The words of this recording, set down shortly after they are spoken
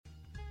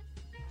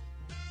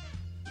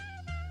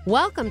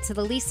Welcome to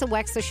the Lisa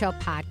Wexler Show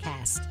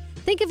podcast.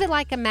 Think of it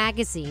like a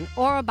magazine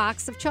or a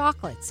box of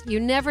chocolates. You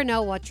never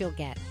know what you'll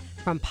get.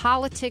 From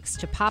politics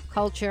to pop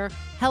culture,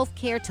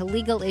 healthcare to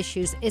legal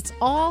issues, it's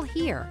all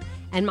here.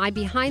 And my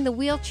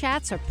behind-the-wheel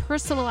chats are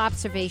personal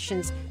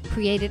observations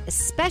created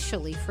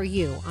especially for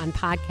you on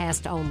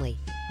podcast only.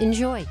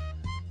 Enjoy.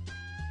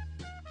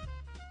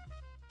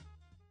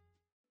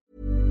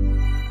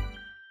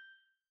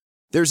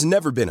 There's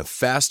never been a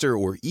faster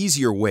or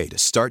easier way to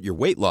start your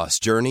weight loss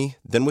journey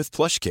than with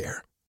PlushCare.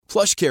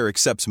 PlushCare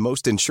accepts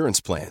most insurance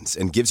plans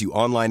and gives you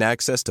online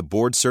access to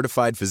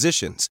board-certified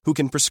physicians who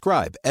can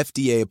prescribe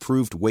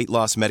FDA-approved weight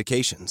loss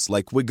medications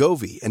like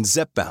Wegovy and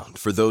Zepbound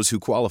for those who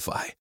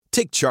qualify.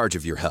 Take charge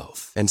of your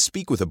health and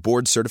speak with a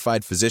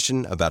board-certified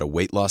physician about a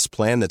weight loss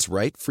plan that's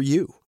right for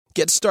you.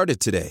 Get started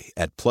today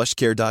at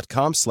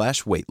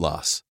plushcare.com/weight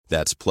loss.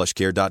 That's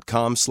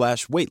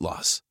plushcare.com/weight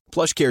loss.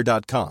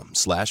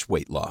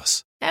 plushcare.com/weight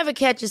loss. Ever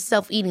catch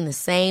yourself eating the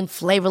same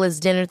flavorless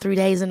dinner 3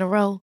 days in a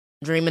row?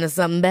 Dreaming of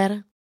something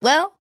better?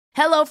 Well,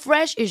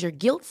 HelloFresh is your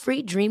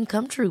guilt-free dream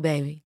come true,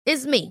 baby.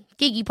 It's me,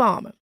 Keke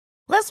Palmer.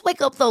 Let's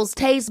wake up those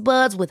taste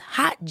buds with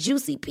hot,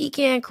 juicy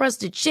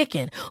pecan-crusted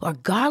chicken or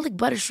garlic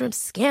butter shrimp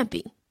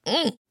scampi.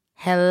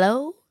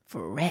 Hello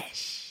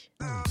Fresh.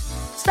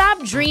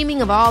 Stop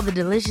dreaming of all the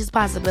delicious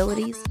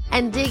possibilities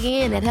and dig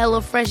in at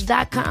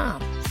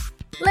HelloFresh.com.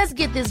 Let's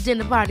get this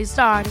dinner party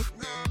started.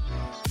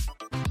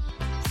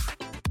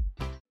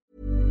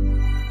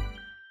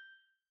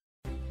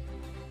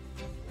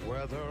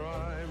 Whether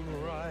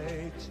I'm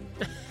right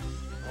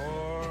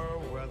or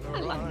whether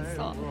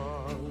I'm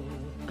wrong,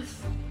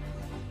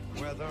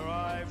 whether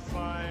I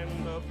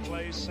find a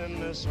place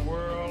in this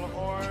world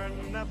or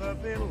never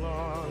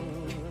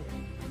belong,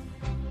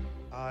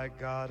 I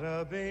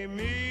gotta be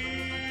me,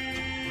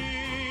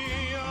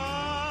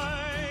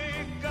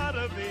 I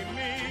gotta be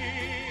me.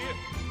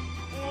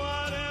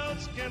 What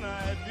else can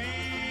I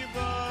be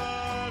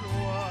but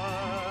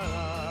what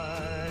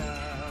I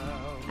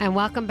am? And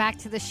welcome back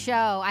to the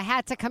show. I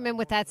had to come in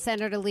with that,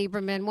 Senator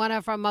Lieberman, one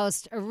of our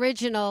most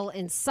original,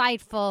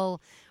 insightful.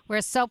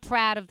 We're so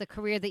proud of the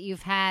career that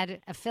you've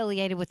had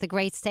affiliated with the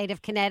great state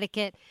of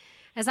Connecticut.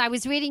 As I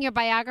was reading your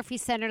biography,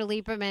 Senator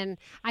Lieberman,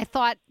 I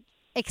thought,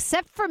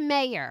 except for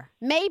mayor,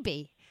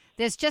 maybe,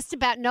 there's just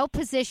about no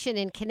position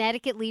in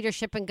Connecticut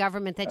leadership and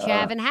government that you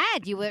haven't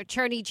had. You were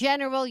Attorney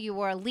General. You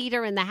were a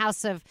leader in the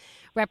House of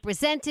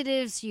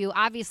Representatives. You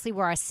obviously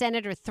were a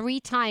senator 3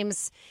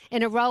 times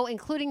in a row,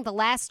 including the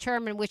last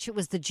term in which it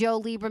was the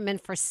Joe Lieberman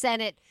for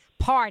Senate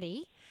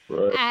party.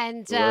 Right.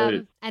 And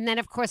then,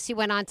 of course, he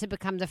went on to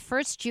become the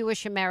first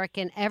Jewish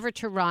American ever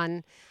to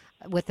run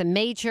with a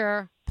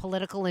major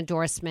political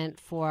endorsement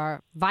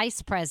for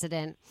vice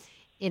president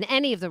in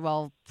any of the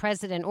role,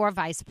 president or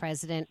vice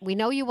president. We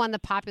know you won the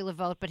popular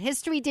vote, but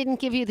history didn't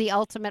give you the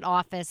ultimate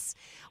office.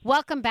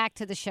 Welcome back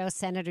to the show,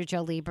 Senator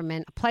Joe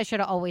Lieberman. A pleasure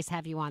to always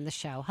have you on the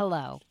show.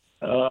 Hello.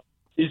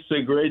 It's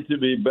great to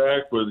be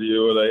back with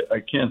you, and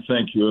I can't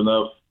thank you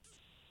enough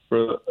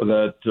for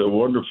that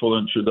wonderful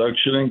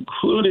introduction,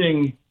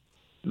 including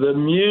the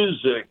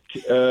music.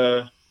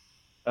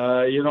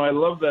 I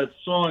love that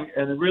song,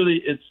 and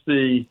really it's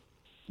the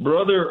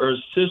brother or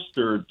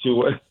sister to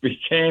what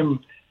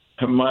became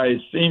my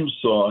theme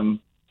song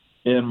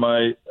in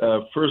my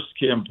first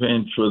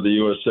campaign for the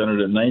U.S. Senate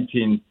in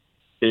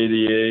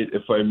 1988.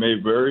 If I may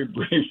very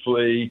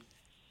briefly,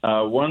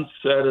 one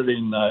Saturday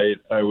night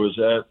I was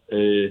at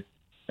an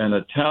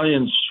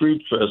Italian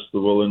street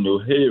festival in New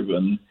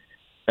Haven,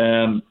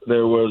 and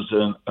there was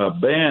a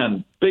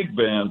band, big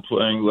band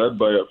playing, led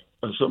by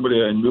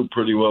somebody I knew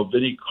pretty well,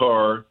 Vinnie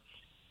Carr,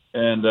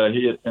 and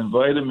he had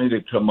invited me to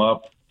come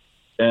up,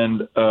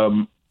 and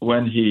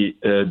when he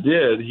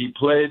did, he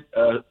played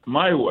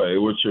My Way,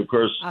 which, of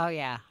course,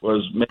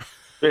 was made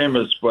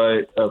famous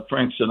by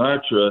Frank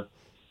Sinatra.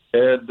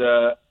 And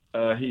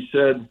he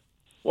said,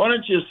 "Why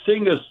don't you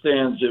sing a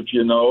stanza if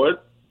you know it?"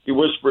 He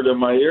whispered in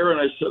my ear, and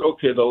I said,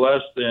 "Okay, the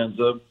last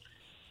stanza."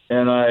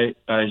 And I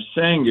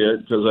sang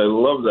it because I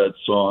love that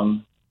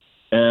song.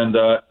 And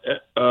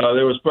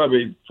there was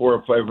probably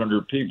 400 or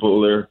 500 people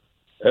there.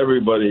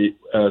 Everybody,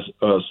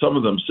 some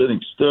of them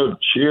sitting still,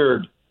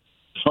 cheered.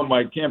 So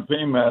my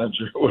campaign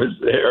manager was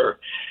there,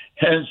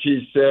 and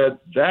she said,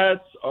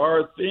 "That's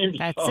our theme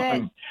song." That's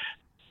it.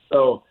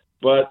 So,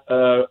 but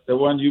the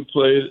one you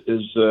played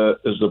is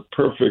a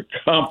perfect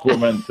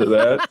compliment to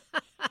that,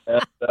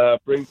 and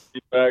brings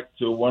me back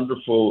to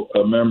wonderful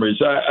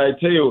memories. I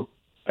tell you,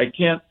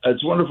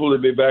 it's wonderful to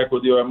be back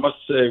with you. I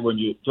must say, when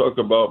you talk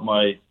about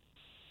my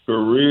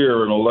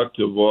career in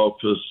elective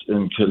office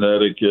in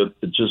Connecticut,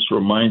 it just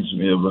reminds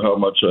me of how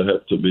much I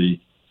have to be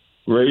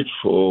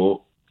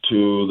grateful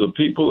to the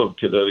people of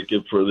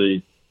Connecticut for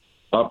the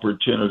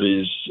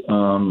opportunities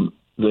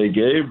they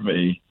gave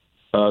me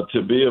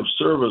to be of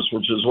service,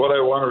 which is what I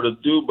wanted to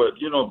do. But,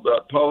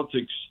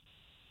 politics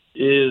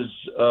is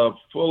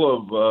full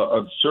of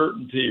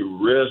uncertainty,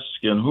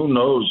 risk, and who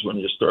knows when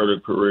you start a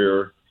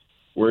career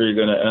where you're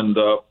going to end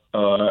up.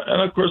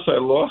 And, of course, I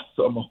lost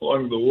some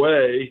along the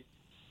way.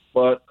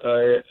 But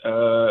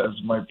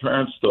as my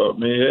parents taught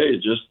me, hey,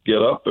 just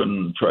get up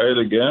and try it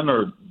again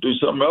or do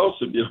something else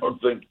if you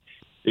don't think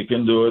you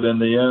can do it. In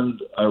the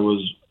end, I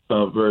was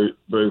very,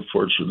 very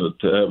fortunate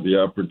to have the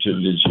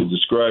opportunities you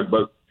described,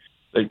 but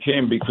they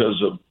came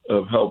because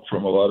of help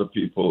from a lot of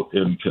people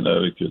in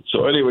Connecticut.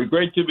 So anyway,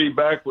 great to be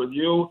back with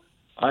you.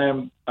 I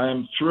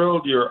am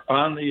thrilled you're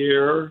on the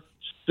air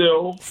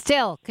still.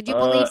 Still, could you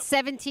believe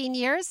 17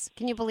 years?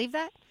 Can you believe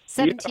that?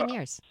 17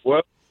 years.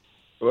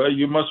 Well,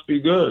 you must be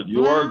good.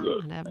 You are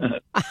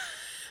good.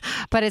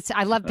 But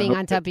I love being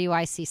on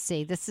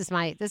WICC. This is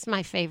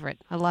my favorite.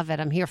 I love it.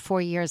 I'm here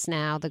 4 years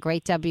now. The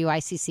great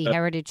WICC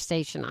Heritage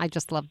Station. I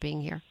just love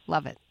being here.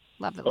 Love it.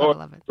 Love it.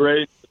 Love it.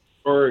 Great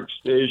historic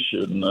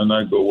station, and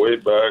I go way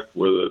back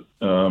with it.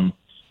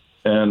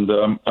 And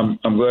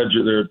I'm glad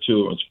you're there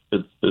too.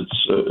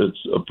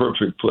 It's a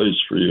perfect place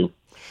for you.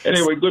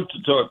 Anyway, good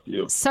to talk to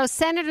you. So,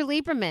 Senator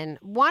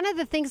Lieberman, one of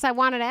the things I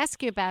wanted to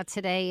ask you about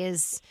today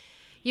is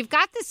you've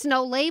got this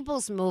no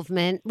labels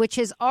movement, which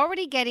is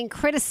already getting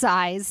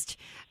criticized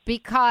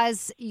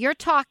because you're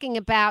talking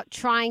about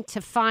trying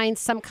to find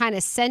some kind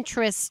of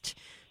centrist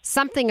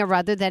something or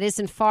other that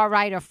isn't far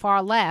right or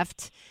far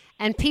left.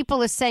 And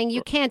people are saying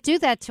you can't do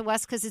that to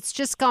us because it's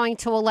just going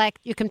to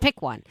elect. You can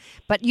pick one.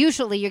 But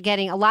usually you're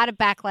getting a lot of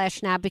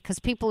backlash now because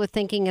people are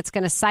thinking it's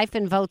going to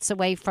siphon votes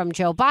away from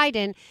Joe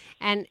Biden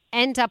and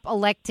end up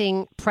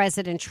electing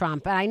President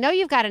Trump. And I know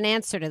you've got an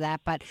answer to that,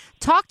 but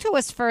talk to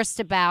us first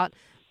about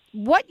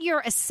what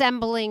you're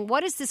assembling.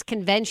 What is this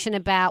convention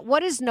about?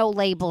 What is No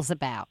Labels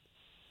about?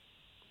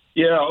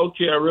 Yeah,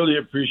 okay. I really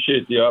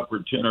appreciate the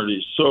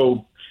opportunity.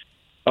 So,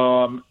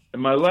 in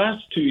my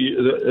last 2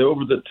 years,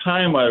 over the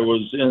time I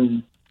was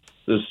in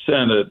the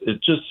Senate, it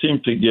just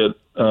seemed to get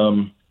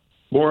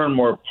more and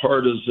more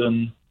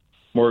partisan,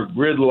 more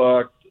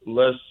gridlocked,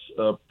 less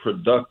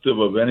productive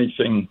of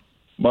anything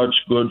much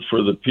good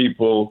for the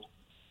people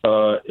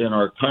in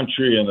our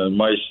country and in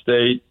my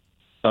state.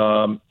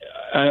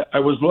 I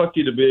was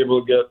lucky to be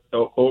able to get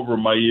over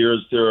my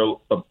years there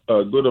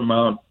a good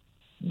amount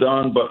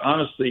done, but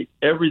honestly,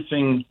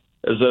 everything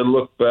as I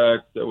look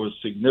back that was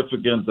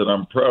significant that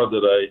I'm proud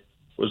that I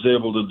was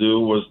able to do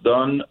was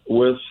done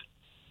with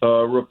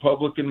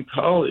Republican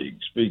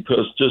colleagues,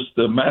 because just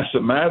the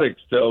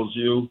mathematics tells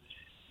you,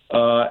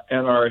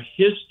 and our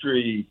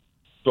history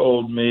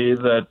told me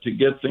that to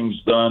get things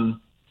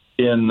done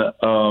in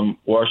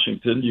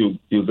Washington, you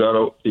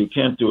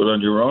can't do it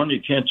on your own.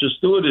 You can't just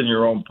do it in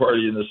your own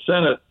party. In the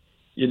Senate,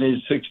 you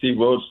need 60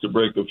 votes to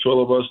break a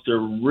filibuster.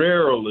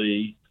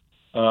 Rarely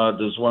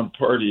does one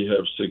party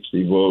have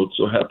 60 votes.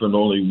 It happened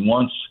only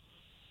once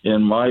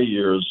in my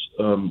years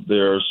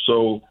there.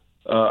 So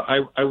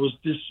I was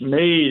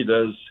dismayed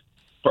as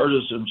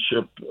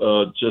partisanship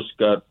just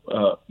got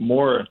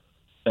more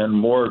and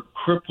more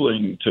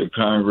crippling to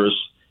Congress.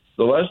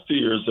 The last 2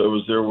 years I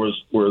was there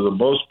were the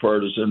most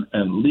partisan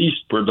and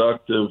least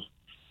productive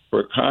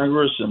for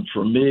Congress and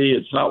for me.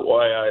 It's not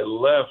why I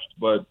left,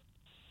 but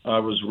I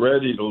was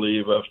ready to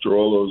leave after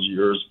all those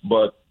years.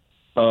 But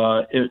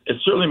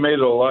it certainly made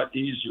it a lot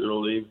easier to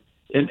leave.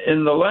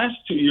 In the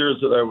last 2 years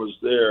that I was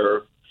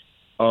there,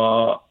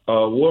 a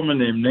woman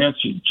named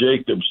Nancy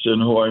Jacobson,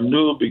 who I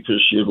knew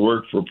because she had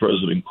worked for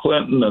President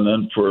Clinton and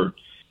then for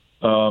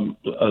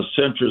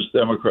centrist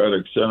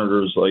Democratic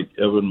senators like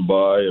Evan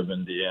Bayh of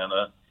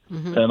Indiana.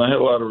 Mm-hmm. And I had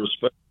a lot of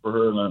respect for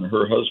her. And then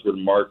her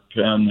husband, Mark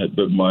Penn, had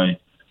been my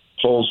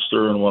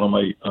pollster in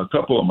a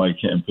couple of my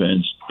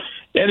campaigns.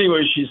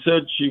 Anyway, she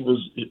said she was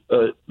she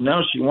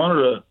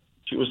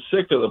was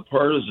sick of the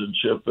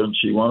partisanship and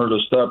she wanted to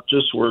stop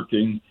just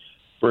working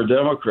for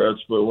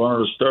Democrats, but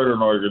wanted to start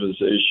an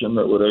organization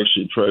that would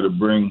actually try to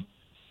bring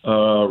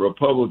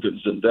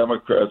Republicans and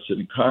Democrats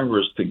in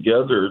Congress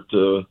together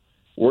to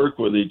work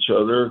with each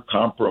other,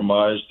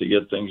 compromise to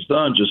get things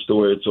done, just the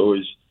way it's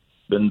always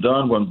been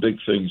done when big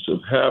things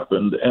have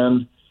happened.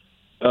 And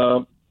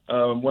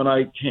when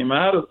I came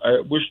out of, I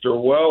wished her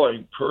well. I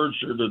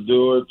encouraged her to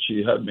do it.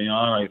 She had me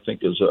on, I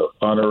think, as an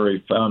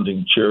honorary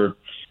founding chair.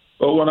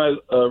 But when I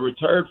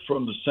retired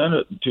from the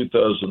Senate in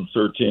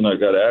 2013, I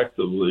got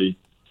actively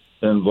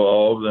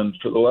involved. And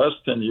for the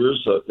last 10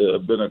 years,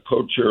 I've been a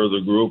co-chair of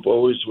the group,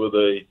 always with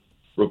a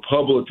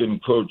Republican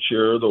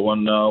co-chair. The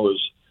one now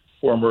is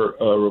former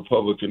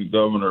Republican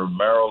Governor of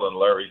Maryland,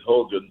 Larry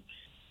Hogan.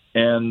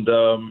 And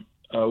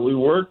we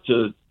worked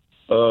to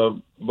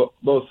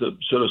both to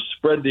sort of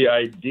spread the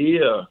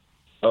idea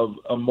of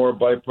a more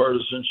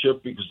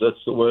bipartisanship, because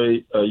that's the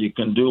way you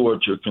can do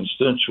what your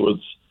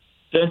constituents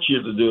sent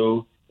you to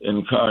do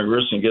in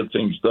Congress and get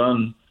things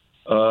done.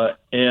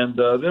 And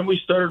then we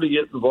started to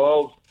get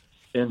involved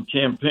in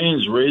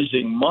campaigns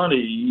raising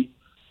money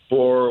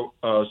for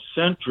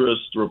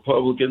centrist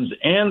Republicans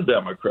and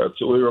Democrats.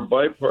 So we were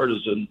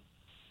bipartisan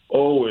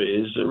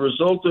always. It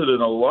resulted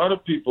in a lot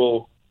of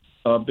people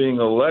being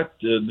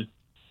elected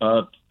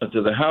to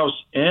the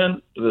House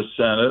and the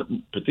Senate,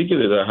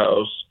 particularly the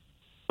House,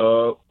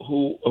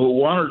 who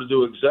wanted to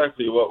do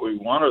exactly what we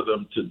wanted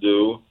them to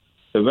do.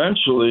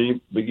 Eventually,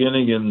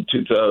 beginning in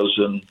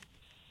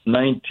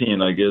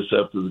 2019, I guess,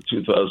 after the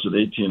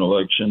 2018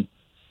 election,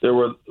 there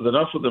were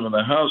enough of them in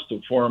the House to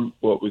form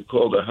what we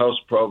call the House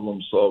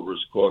Problem Solvers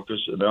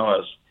Caucus. It now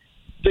has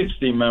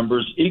 60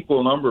 members,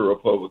 equal number of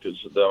Republicans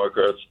and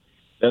Democrats.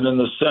 And in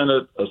the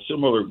Senate, a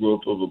similar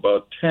group of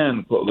about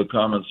 10 called the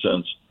Common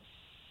Sense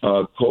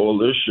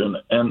Coalition.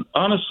 And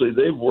honestly,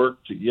 they've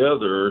worked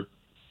together,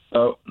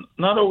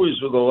 not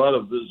always with a lot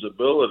of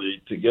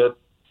visibility, to get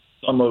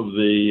some of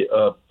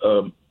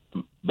the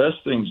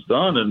best things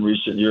done in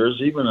recent years,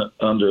 even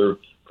under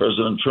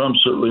President Trump,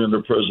 certainly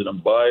under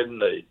President Biden.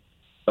 They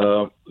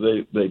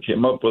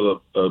came up with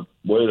a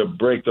way to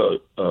break a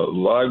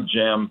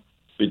logjam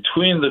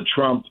between the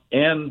Trump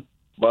and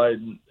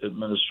Biden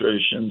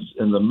administrations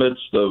in the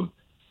midst of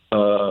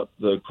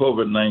the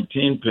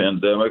COVID-19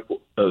 pandemic.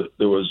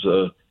 There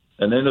was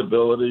an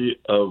inability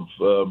of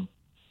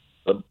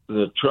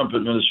the Trump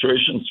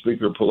administration,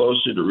 Speaker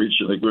Pelosi, to reach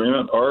an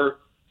agreement. Our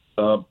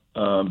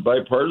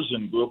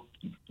bipartisan group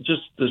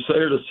just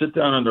decided to sit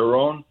down on their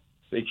own.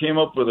 They came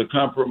up with a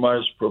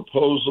compromise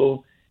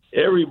proposal.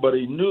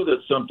 Everybody knew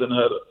that something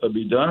had to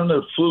be done, and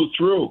it flew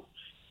through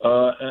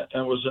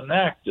and was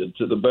enacted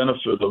to the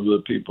benefit of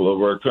the people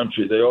of our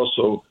country. They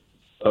also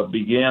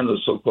began the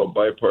so-called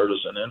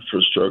bipartisan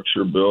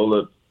infrastructure bill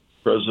that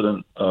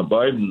President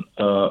Biden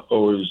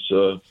always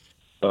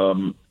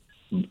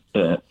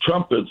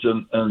trumpets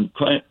and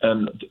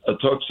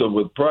talks of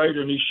with pride,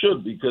 and he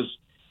should, because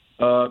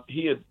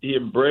he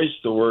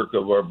embraced the work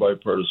of our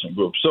bipartisan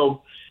group.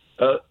 So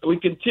we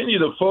continue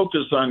to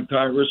focus on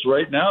Congress.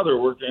 Right now, they're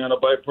working on a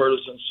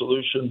bipartisan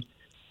solution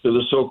to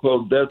the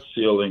so-called debt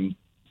ceiling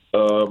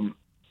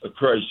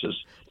crisis.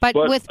 But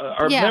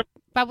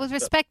with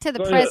respect to the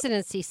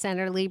presidency,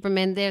 Senator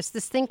Lieberman, there's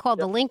this thing called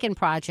the Lincoln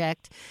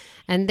Project,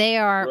 and they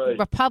are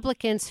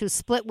Republicans who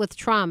split with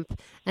Trump,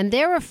 and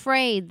they're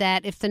afraid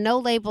that if the No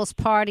Labels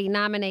Party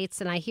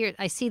nominates, and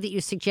I see that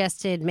you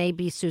suggested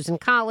maybe Susan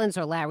Collins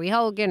or Larry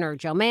Hogan or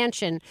Joe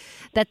Manchin,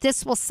 that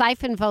this will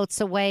siphon votes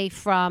away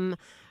from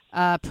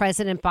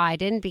President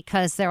Biden,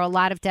 because there are a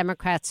lot of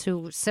Democrats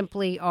who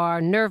simply are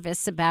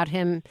nervous about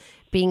him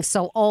being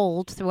so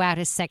old throughout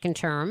his second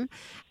term.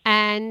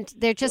 And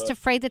they're just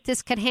afraid that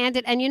this could hand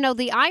it. And,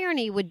 the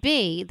irony would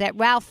be that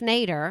Ralph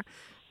Nader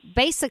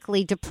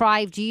basically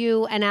deprived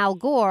you and Al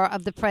Gore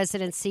of the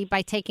presidency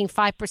by taking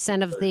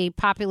 5% of the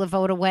popular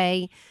vote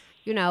away,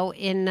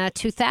 in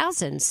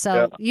 2000.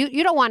 So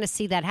you don't want to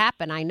see that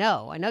happen. I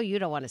know you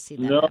don't want to see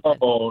that happen.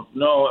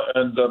 No.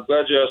 And I'm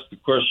glad you asked the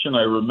question.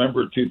 I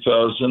remember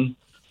 2000.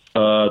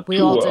 We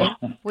all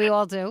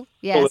do.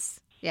 Yes.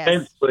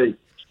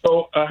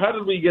 So how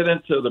did we get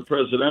into the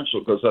presidential?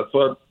 Because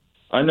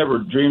I never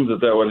dreamed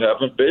that would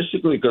happen.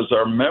 Basically, because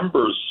our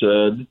members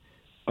said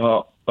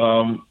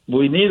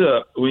we need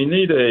a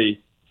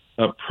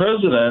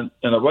president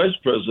and a vice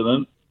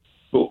president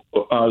who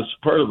is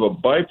part of a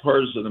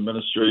bipartisan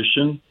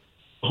administration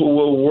who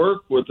will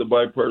work with the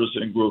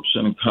bipartisan groups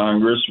in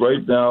Congress.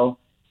 Right now,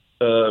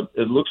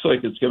 it looks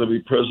like it's going to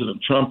be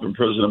President Trump and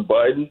President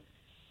Biden.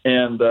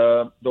 And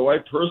though I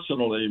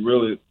personally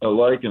really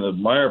like and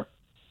admire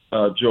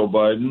Joe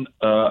Biden,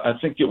 I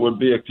think it would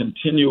be a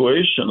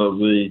continuation of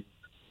the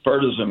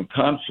partisan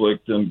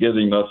conflict and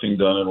getting nothing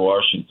done in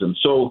Washington.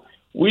 So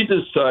we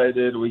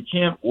decided we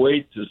can't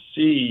wait to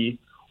see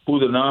who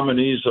the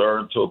nominees are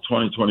until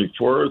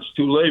 2024. It's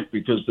too late,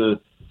 because the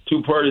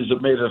two parties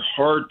have made it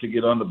hard to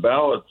get on the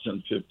ballots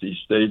in 50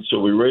 states. So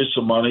we raised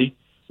some money.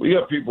 We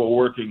got people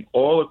working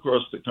all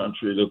across the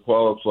country to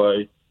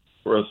qualify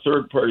for a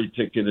third-party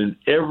ticket in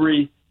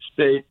every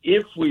state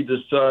if we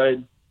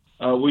decide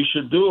we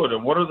should do it.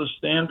 And what are the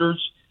standards?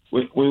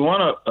 We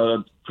want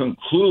to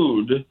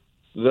conclude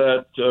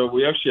that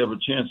we actually have a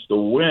chance to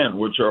win,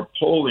 which our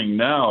polling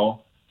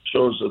now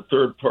shows a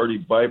third-party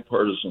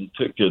bipartisan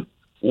ticket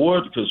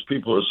would, because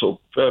people are so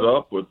fed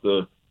up with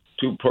the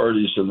two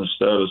parties and the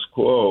status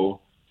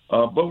quo.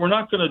 But we're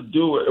not going to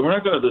do it. We're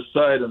not going to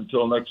decide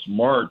until next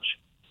March,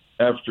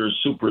 after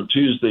Super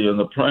Tuesday in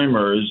the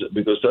primaries,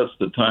 because that's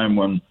the time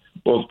when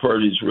both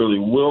parties really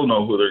will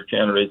know who their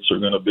candidates are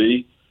going to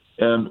be.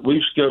 And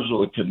we've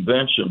scheduled a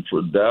convention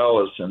for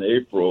Dallas in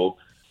April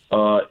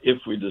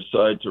if we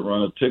decide to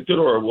run a ticket,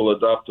 or we'll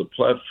adopt a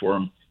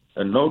platform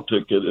and no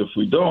ticket if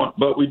we don't.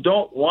 But we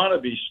don't want to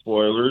be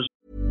spoilers.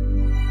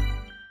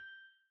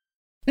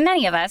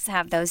 Many of us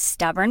have those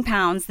stubborn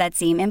pounds that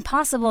seem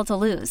impossible to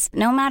lose,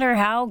 no matter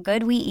how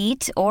good we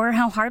eat or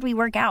how hard we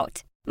work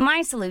out.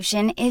 My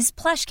solution is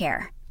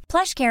PlushCare.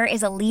 PlushCare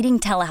is a leading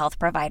telehealth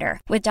provider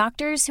with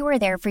doctors who are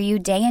there for you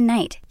day and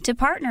night to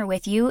partner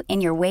with you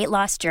in your weight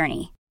loss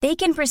journey. They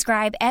can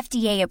prescribe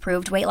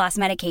FDA-approved weight loss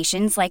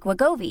medications like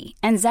Wegovy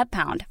and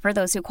Zepbound for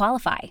those who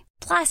qualify.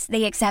 Plus,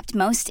 they accept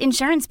most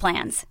insurance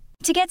plans.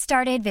 To get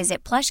started,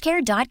 visit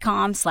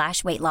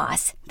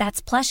plushcare.com/weightloss.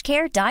 That's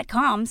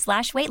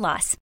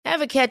plushcare.com/weightloss.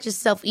 Ever catch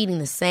yourself eating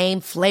the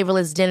same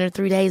flavorless dinner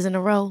 3 days in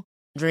a row?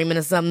 Dreaming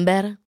of something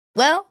better?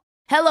 Well,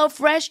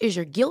 HelloFresh is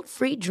your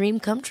guilt-free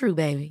dream come true,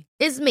 baby.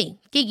 It's me,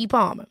 Keke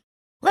Palmer.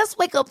 Let's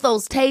wake up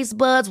those taste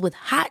buds with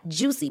hot,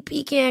 juicy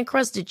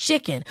pecan-crusted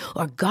chicken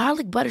or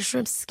garlic butter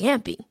shrimp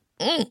scampi.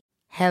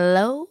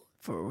 Hello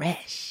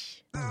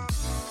Fresh.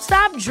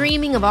 Stop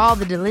dreaming of all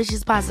the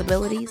delicious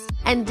possibilities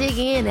and dig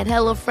in at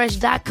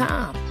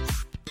HelloFresh.com.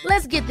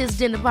 Let's get this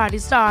dinner party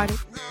started.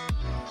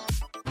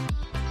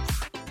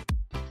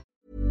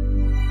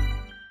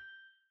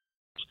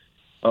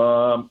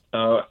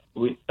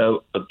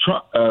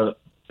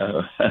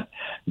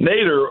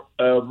 Nader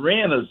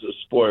ran as a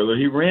spoiler.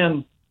 He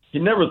ran. He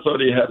never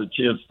thought he had a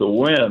chance to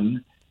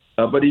win,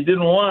 but he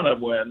didn't want to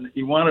win.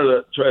 He wanted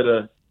to try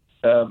to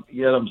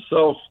get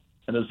himself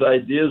and his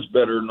ideas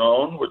better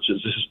known, which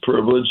is his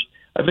privilege.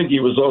 I think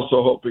he was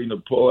also hoping to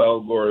pull Al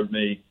Gore and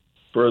me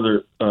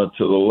further to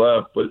the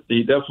left, but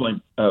he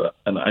definitely,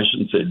 and I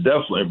shouldn't say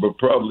definitely, but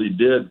probably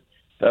did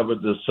have a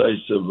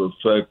decisive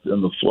effect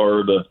in the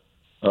Florida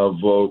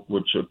vote,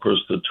 which of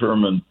course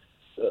determined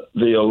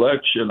the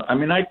election. I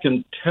mean, I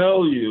can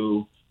tell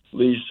you,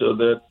 Lisa,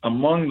 that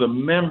among the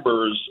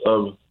members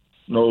of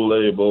No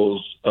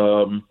Labels,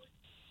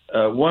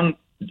 one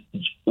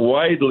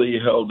widely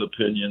held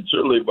opinion,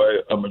 certainly by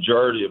a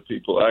majority of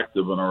people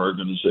active in our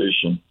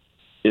organization,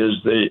 is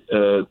they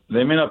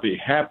may not be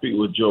happy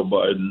with Joe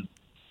Biden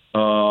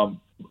and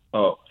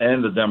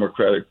the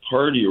Democratic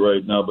Party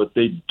right now, but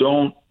they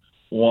don't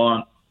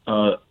want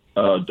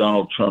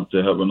Donald Trump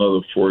to have another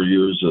 4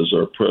 years as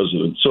our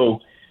president. So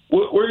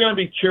we're going to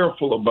be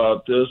careful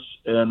about this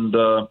and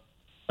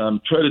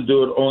try to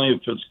do it only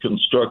if it's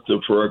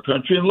constructive for our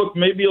country. And look,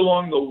 maybe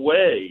along the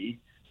way,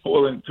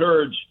 we'll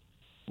encourage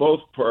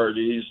both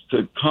parties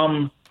to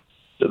come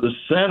to the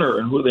center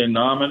in who they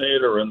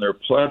nominate or in their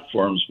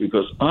platforms,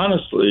 because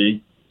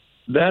honestly,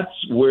 that's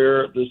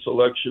where this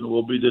election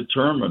will be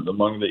determined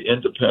among the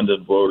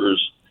independent voters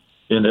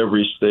in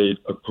every state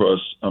across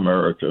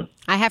America.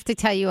 I have to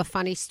tell you a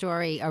funny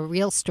story, a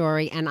real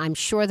story, and I'm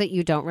sure that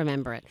you don't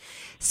remember it.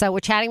 So we're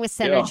chatting with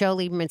Senator Joe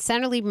Lieberman.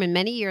 Senator Lieberman,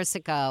 many years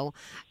ago,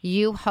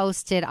 you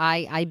hosted,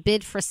 I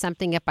bid for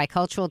something at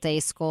Bicultural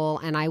Day School,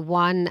 and I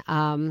won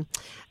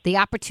the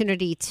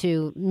opportunity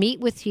to meet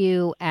with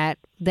you at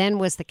then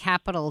was the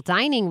Capitol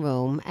Dining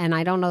Room, and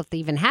I don't know if they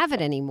even have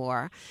it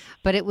anymore,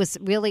 but it was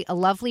really a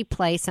lovely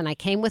place, and I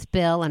came with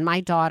Bill and my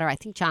daughter. I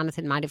think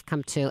Jonathan might have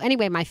come too.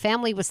 Anyway, my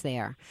family was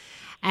there,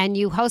 and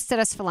you hosted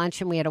us for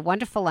lunch, and we had a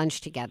wonderful lunch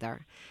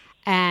together.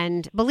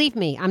 And believe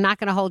me, I'm not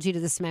going to hold you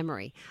to this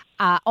memory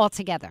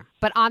altogether.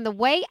 But on the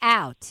way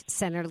out,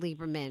 Senator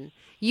Lieberman,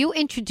 you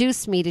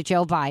introduced me to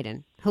Joe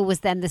Biden, who was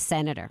then the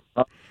senator.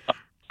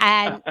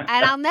 And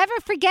I'll never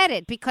forget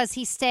it because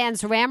he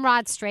stands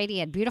ramrod straight. He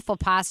had beautiful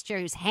posture.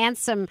 He was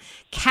handsome,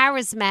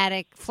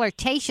 charismatic,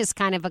 flirtatious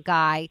kind of a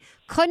guy.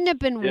 Couldn't have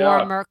been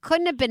warmer.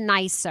 Couldn't have been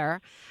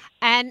nicer.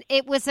 And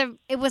it was a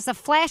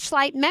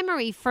flashlight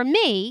memory for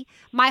me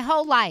my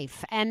whole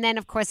life. And then,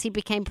 of course, he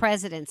became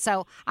president.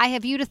 So I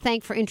have you to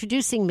thank for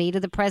introducing me to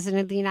the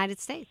president of the United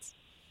States.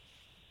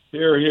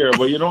 Here, here.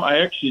 Well, I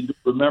actually do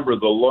remember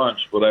the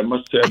lunch, but I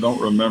must say I don't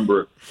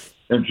remember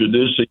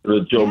introducing you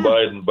to Joe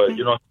Biden. But,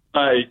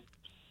 I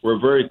were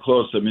very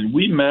close. I mean,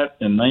 we met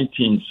in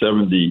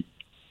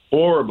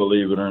 1974,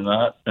 believe it or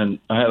not, and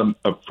I had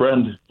a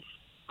friend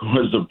who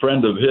was a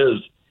friend of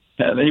his,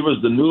 and he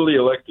was the newly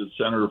elected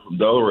senator from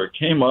Delaware,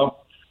 came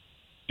up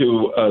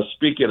to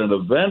speak at an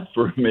event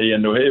for me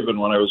in New Haven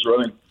when I was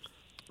running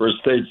for a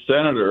state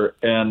senator,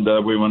 and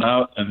we went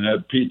out and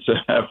had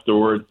pizza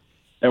afterward,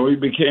 and we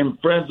became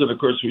friends, and of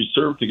course we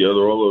served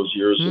together all those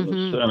years in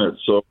the Senate.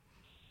 So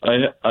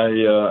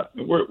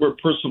we're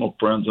personal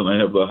friends, and I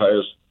have the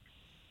highest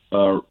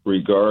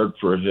regard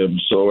for him.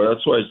 So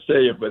that's why I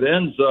say if it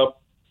ends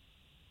up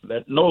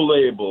that No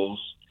Labels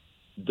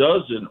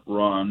doesn't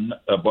run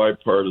a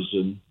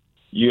bipartisan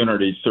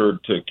unity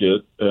third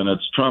ticket, and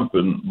it's Trump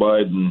and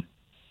Biden,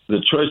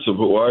 the choice of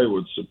who I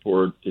would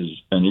support is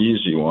an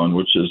easy one,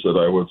 which is that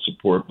I would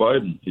support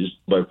Biden. He's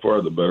by far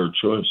the better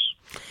choice.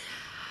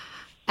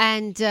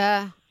 And,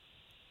 and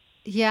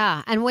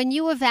when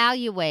you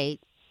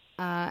evaluate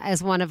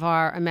as one of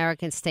our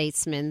American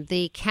statesmen,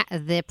 the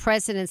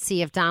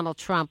presidency of Donald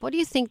Trump, what do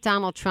you think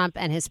Donald Trump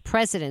and his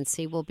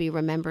presidency will be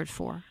remembered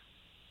for?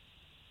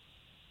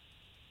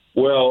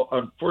 Well,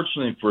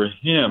 unfortunately for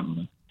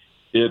him,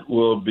 it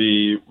will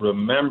be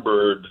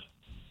remembered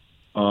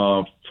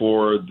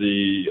for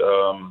the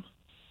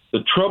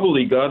trouble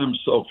he got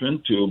himself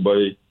into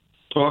by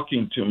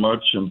talking too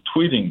much and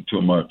tweeting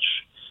too much.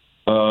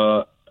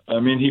 I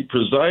mean, he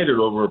presided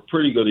over a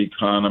pretty good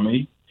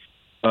economy.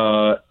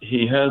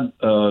 He had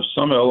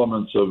some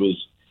elements of his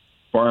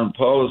foreign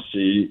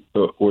policy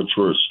which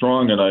were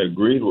strong, and I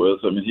agreed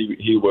with. I mean,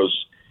 he was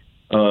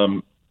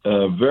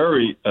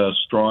very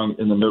strong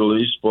in the Middle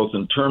East, both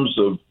in terms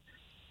of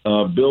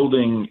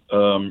building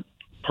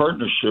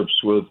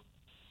partnerships with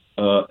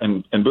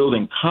and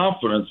building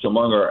confidence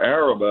among our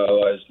Arab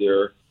allies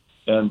there,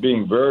 and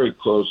being very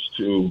close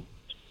to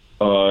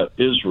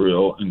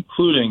Israel,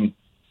 including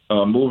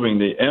moving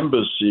the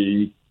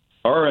embassy,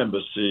 our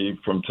embassy,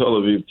 from Tel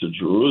Aviv to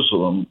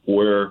Jerusalem,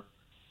 where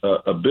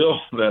a bill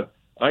that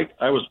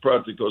I was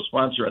proud to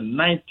co-sponsor in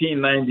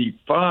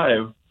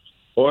 1995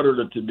 ordered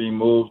it to be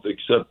moved,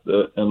 except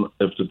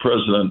if the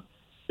president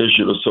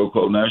issued a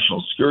so-called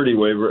national security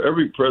waiver.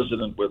 Every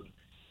president with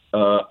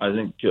I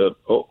think,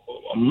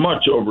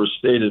 much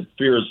overstated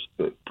fears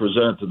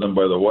presented to them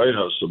by the White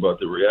House about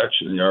the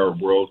reaction in the Arab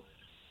world,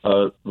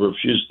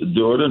 refused to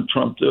do it, and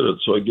Trump did it.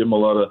 So I give him a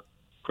lot of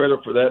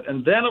credit for that.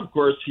 And then, of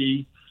course,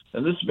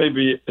 and this may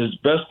be his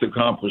best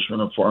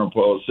accomplishment in foreign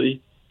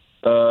policy,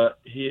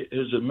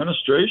 his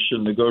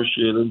administration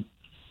negotiated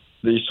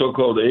the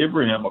so-called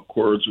Abraham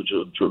Accords, which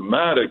are a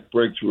dramatic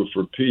breakthrough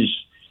for peace,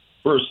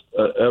 first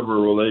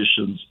ever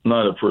relations,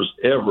 not a first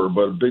ever,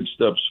 but big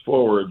steps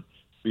forward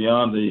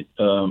beyond the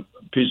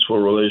peaceful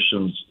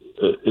relations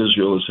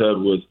Israel has had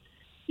with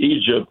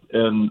Egypt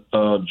and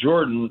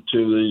Jordan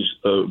to these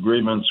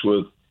agreements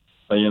with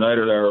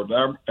United Arab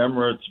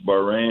Emirates,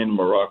 Bahrain,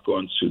 Morocco,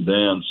 and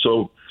Sudan.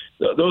 So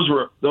those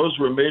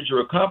were major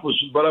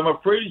accomplishments. But I'm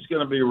afraid he's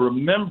going to be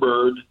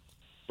remembered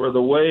for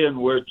the way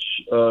in which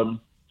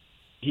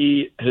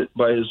he,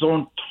 by his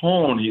own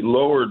tone, he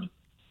lowered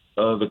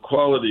the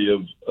quality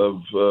of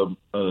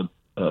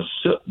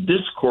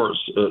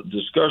discourse,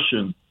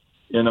 discussion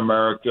in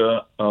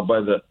America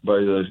by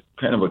the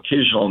kind of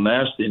occasional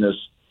nastiness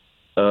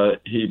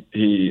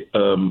he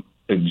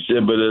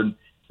exhibited,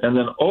 and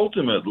then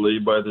ultimately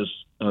by this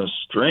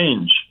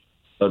strange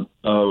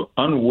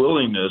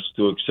unwillingness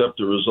to accept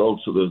the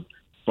results of the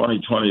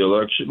 2020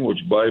 election, which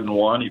Biden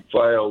won. He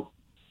filed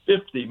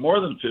more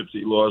than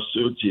 50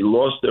 lawsuits. He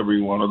lost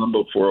every one of them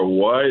before a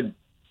wide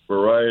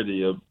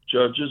variety of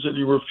judges, and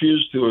he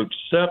refused to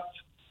accept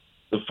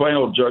the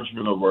final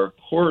judgment of our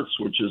courts,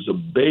 which is a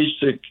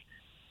basic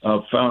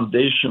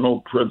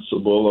foundational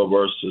principle of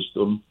our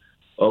system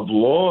of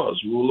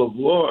laws, rule of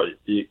law.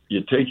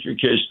 You take your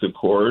case to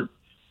court,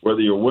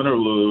 whether you win or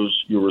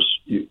lose,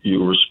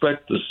 you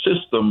respect the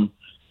system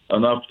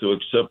enough to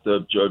accept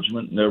that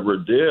judgment, never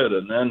did,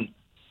 and then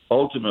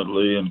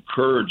ultimately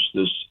encouraged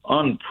this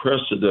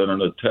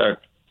unprecedented attack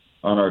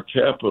on our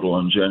Capitol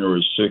on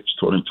January 6,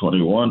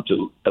 2021,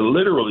 to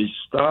literally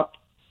stop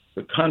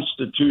the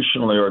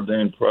constitutionally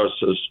ordained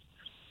process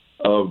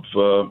of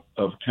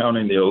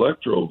counting the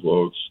electoral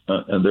votes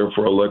and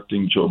therefore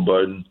electing Joe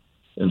Biden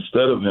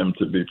instead of him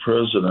to be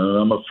president. And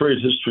I'm afraid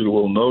history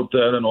will note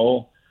that, and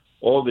all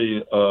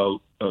the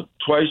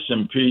twice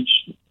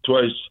impeached,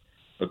 twice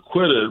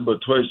acquitted,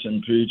 but twice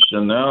impeached,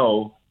 and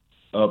now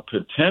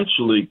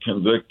potentially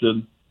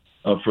convicted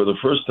for the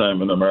first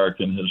time in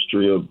American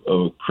history of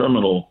a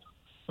criminal,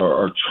 or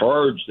are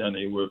charged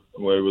anyway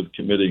with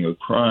committing a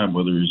crime.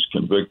 Whether he's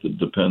convicted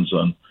depends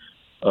on,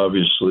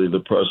 obviously,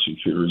 the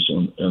prosecutors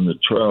and the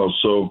trial.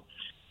 So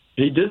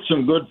he did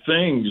some good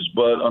things,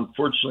 but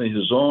unfortunately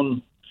his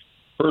own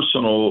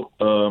personal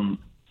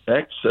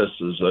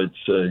excesses, I'd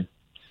say,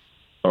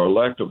 or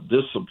lack of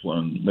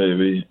discipline,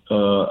 maybe,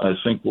 I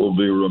think will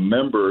be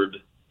remembered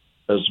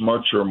as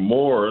much or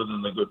more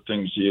than the good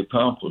things he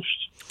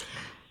accomplished.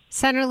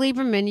 Senator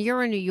Lieberman,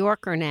 you're a New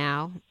Yorker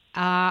now.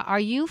 Are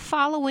you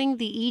following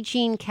the E.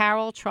 Jean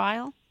Carroll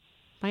trial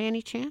by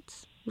any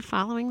chance? You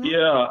following that?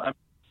 Yeah,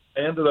 I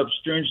ended up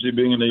strangely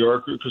being a New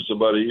Yorker because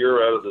about a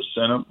year out of the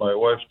Senate, my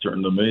wife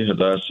turned to me,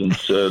 Hadassah, and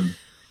said,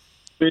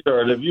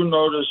 "Sweetheart, have you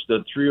noticed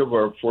that 3 of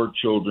our 4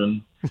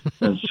 children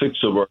and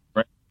 6 of our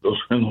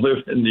grandchildren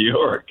live in New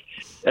York?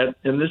 And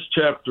in this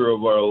chapter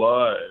of our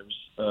lives,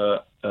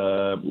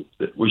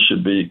 we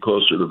should be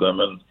closer to them."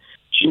 And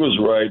she was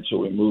right, so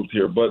we moved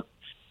here. But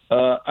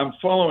I'm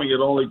following it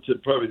only to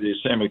probably the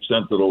same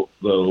extent that a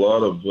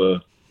lot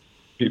of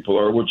people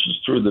are, which is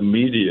through the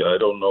media. I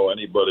don't know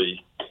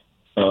anybody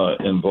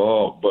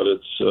involved, but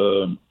it's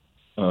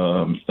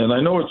and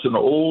I know it's an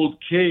old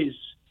case,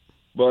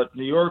 but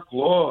New York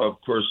law,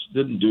 of course,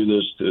 didn't do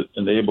this to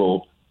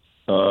enable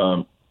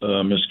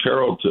Ms.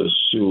 Carroll to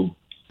sue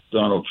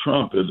Donald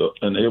Trump. It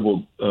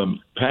enabled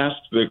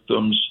past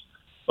victims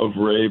of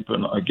rape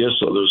and I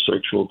guess other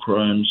sexual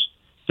crimes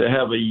to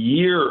have a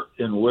year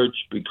in which,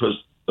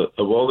 because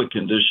of all the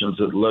conditions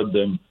that led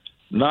them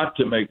not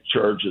to make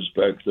charges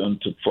back then,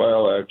 to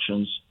file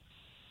actions.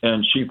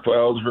 And she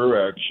filed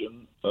her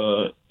action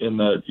in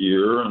that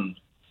year. And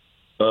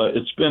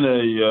it's been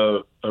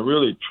a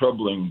really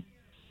troubling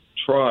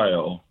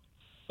trial.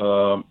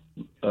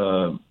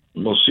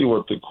 We'll see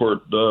what the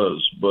court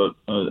does. But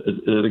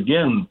it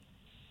again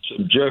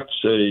subjects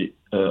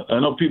I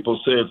know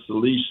people say it's the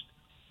least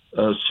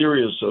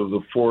serious of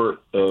the 4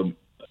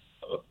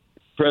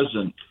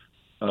 present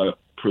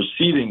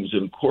proceedings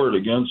in court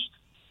against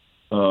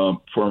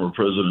former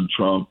President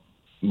Trump,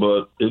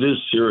 but it is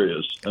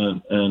serious,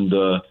 and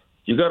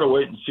you got to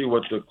wait and see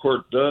what the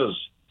court does,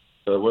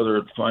 whether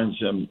it finds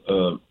him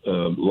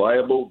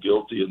liable,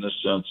 guilty. In this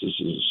sense, this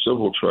is a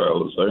civil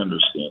trial, as I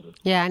understand it.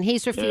 Yeah, and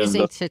he's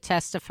refusing to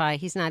testify.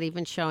 He's not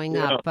even showing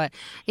up. But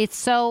it's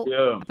so.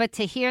 Yeah. But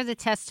to hear the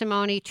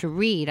testimony, to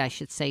read,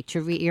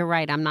 you're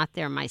right. I'm not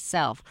there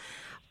myself,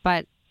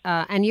 but.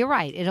 And you're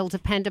right. It'll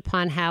depend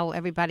upon how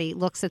everybody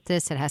looks at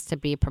this. It has to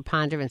be a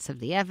preponderance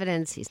of the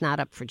evidence. He's not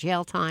up for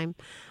jail time.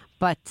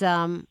 But,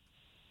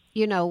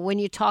 when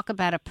you talk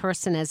about a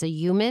person as a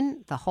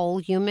human, the whole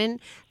human,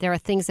 there are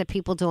things that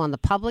people do on the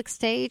public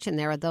stage and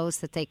there are those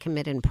that they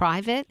commit in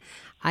private.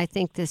 I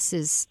think this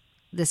is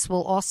this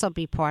will also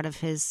be part of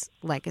his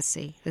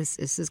legacy. This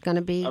is going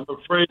to be. I'm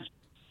afraid.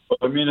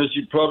 I mean, as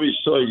you probably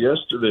saw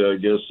yesterday, I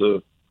guess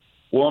a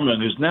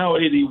woman who's now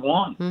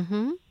 81.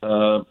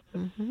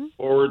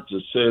 Forward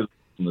to say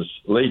in the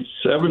late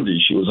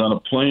 70s, she was on a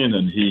plane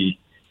and he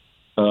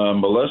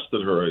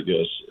molested her, I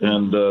guess.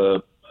 And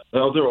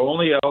now there are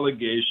only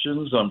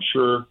allegations. I'm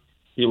sure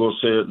he will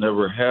say it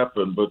never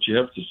happened, but you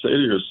have to say to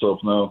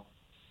yourself now,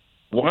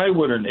 why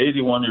would an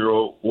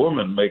 81-year-old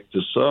woman make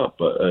this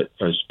up? I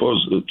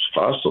suppose it's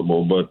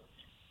possible, but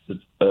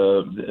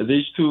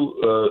these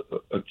two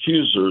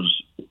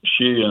accusers,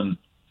 she and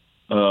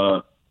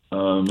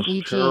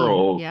Mr.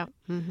 Carroll,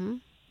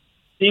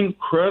 seem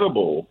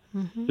credible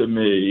to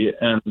me.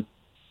 And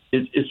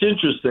it's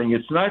interesting.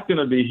 It's not going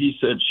to be he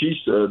said, she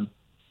said,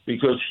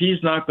 because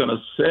he's not going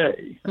to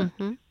say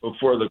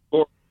before the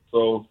court.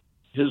 So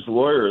his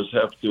lawyers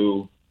have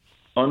to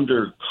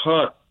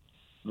undercut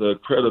the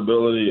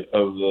credibility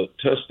of the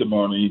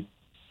testimony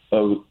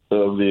of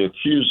the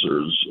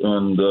accusers,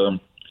 and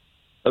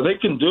they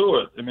can do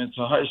it. I mean, it's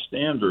a high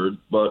standard,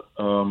 but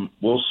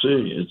we'll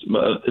see.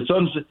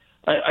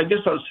 I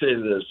guess I'll say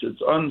this: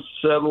 it's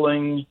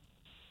unsettling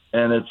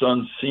and it's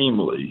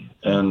unseemly,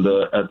 and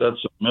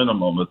that's a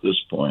minimum at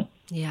this point.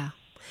 Yeah.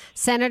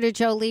 Senator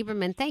Joe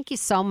Lieberman, thank you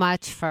so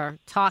much for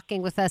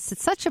talking with us.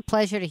 It's such a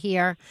pleasure to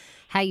hear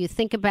how you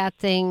think about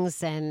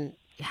things and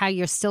how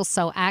you're still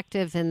so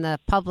active in the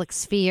public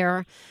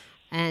sphere.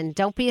 And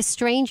don't be a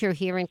stranger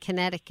here in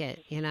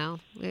Connecticut, you know.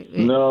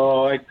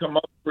 No, I come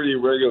up pretty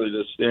regularly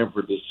to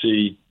Stamford to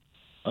see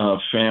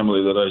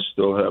family that I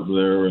still have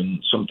there,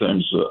 and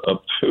sometimes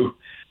up to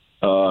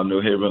New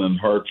Haven and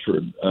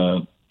Hartford,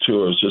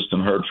 too. I was just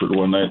in Hartford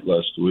one night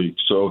last week.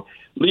 So,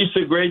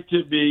 Lisa, great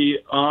to be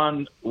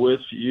on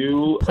with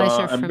you.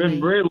 Pleasure for I've been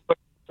me. very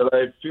lucky that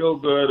I feel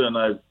good, and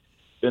I've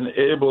been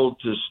able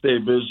to stay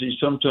busy.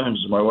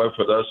 Sometimes my wife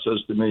at us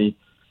says to me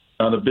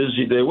on a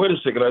busy day, wait a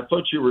second, I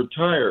thought you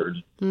retired.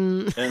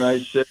 And I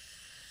said,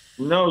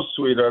 no,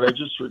 sweetheart, I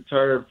just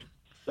retired from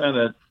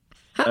the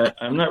Senate.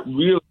 I'm not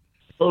really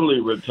totally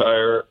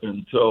retired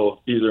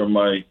until either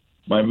my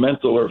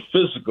mental or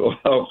physical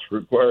health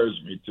requires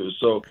me to.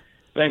 So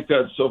thank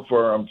God so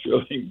far I'm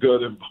feeling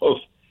good in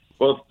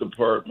both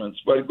departments.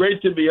 But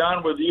great to be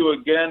on with you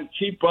again.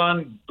 Keep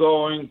on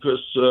going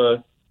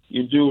because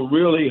you do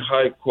really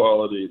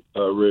high-quality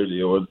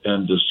radio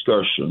and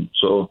discussion.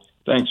 So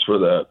thanks for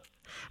that.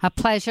 A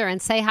pleasure.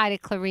 And say hi to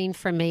Clarine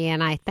for me,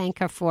 and I thank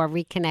her for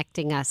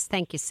reconnecting us.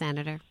 Thank you,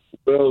 Senator.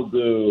 Will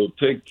do.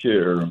 Take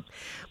care.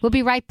 We'll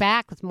be right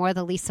back with more of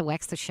the Lisa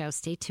Wexler Show.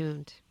 Stay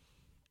tuned.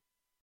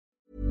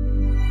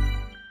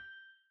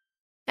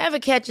 Ever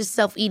catch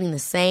yourself eating the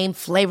same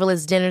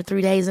flavorless dinner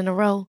 3 days in a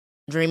row?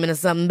 Dreaming of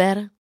something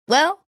better?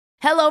 Well,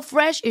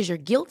 HelloFresh is your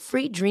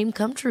guilt-free dream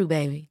come true,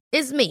 baby.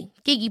 It's me,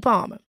 Keke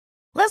Palmer.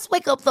 Let's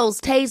wake up those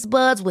taste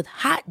buds with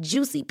hot,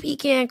 juicy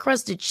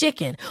pecan-crusted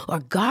chicken or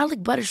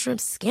garlic butter shrimp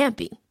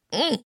scampi.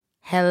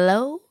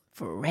 Hello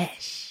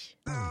Fresh.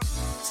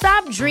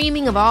 Stop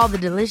dreaming of all the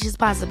delicious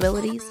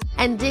possibilities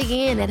and dig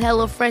in at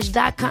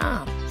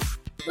HelloFresh.com.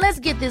 Let's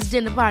get this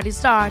dinner party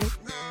started.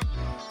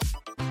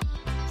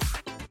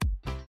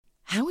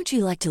 How would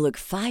you like to look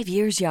 5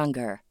 years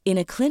younger? In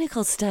a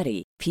clinical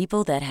study,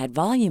 people that had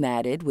volume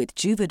added with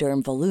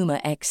Juvederm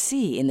Voluma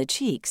XC in the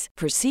cheeks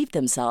perceived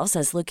themselves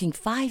as looking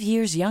 5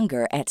 years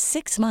younger at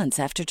 6 months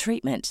after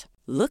treatment.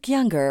 Look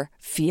younger,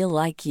 feel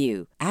like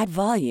you. Add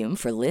volume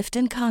for lift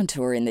and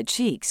contour in the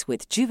cheeks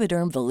with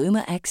Juvederm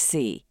Voluma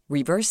XC.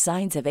 Reverse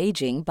signs of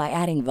aging by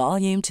adding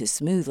volume to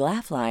smooth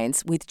laugh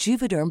lines with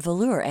Juvederm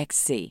Volure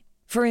XC.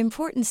 For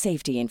important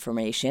safety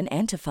information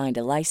and to find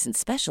a licensed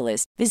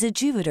specialist, visit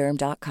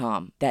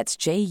Juvederm.com. That's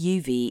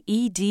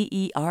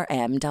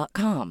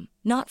JUVEDERM.com.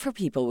 Not for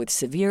people with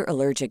severe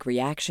allergic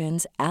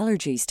reactions,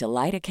 allergies to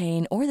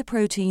lidocaine, or the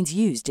proteins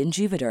used in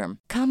Juvederm.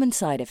 Common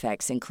side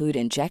effects include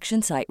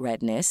injection site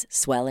redness,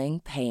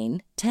 swelling,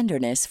 pain,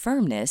 tenderness,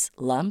 firmness,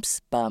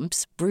 lumps,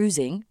 bumps,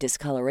 bruising,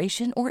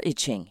 discoloration, or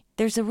itching.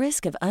 There's a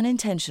risk of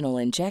unintentional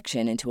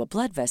injection into a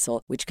blood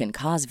vessel, which can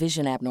cause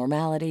vision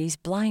abnormalities,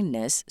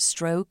 blindness,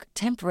 stroke,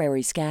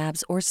 temporary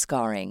scabs, or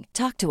scarring.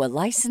 Talk to a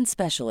licensed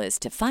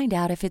specialist to find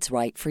out if it's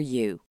right for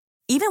you.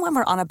 Even when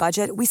we're on a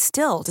budget, we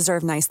still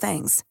deserve nice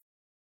things.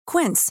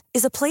 Quince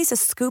is a place to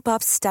scoop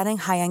up stunning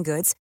high-end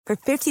goods for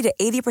 50 to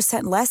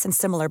 80% less than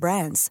similar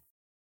brands.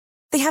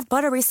 They have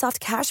buttery soft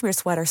cashmere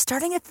sweaters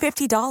starting at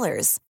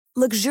 $50,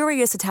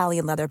 luxurious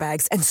Italian leather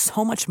bags, and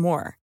so much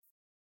more.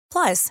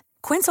 Plus,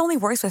 Quince only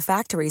works with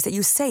factories that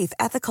use safe,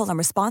 ethical, and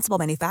responsible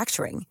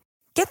manufacturing.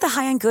 Get the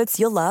high-end goods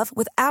you'll love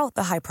without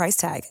the high price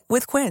tag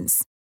with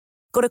Quince.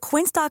 Go to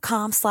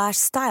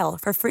quince.com/style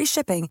for free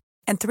shipping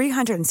and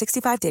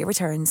 365-day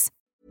returns.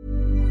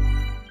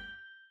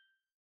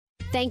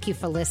 Thank you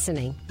for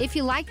listening. If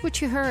you liked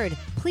what you heard,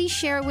 please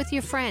share it with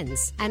your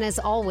friends. And as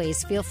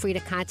always, feel free to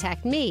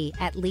contact me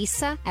at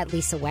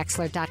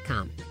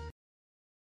lisa@lisawexler.com.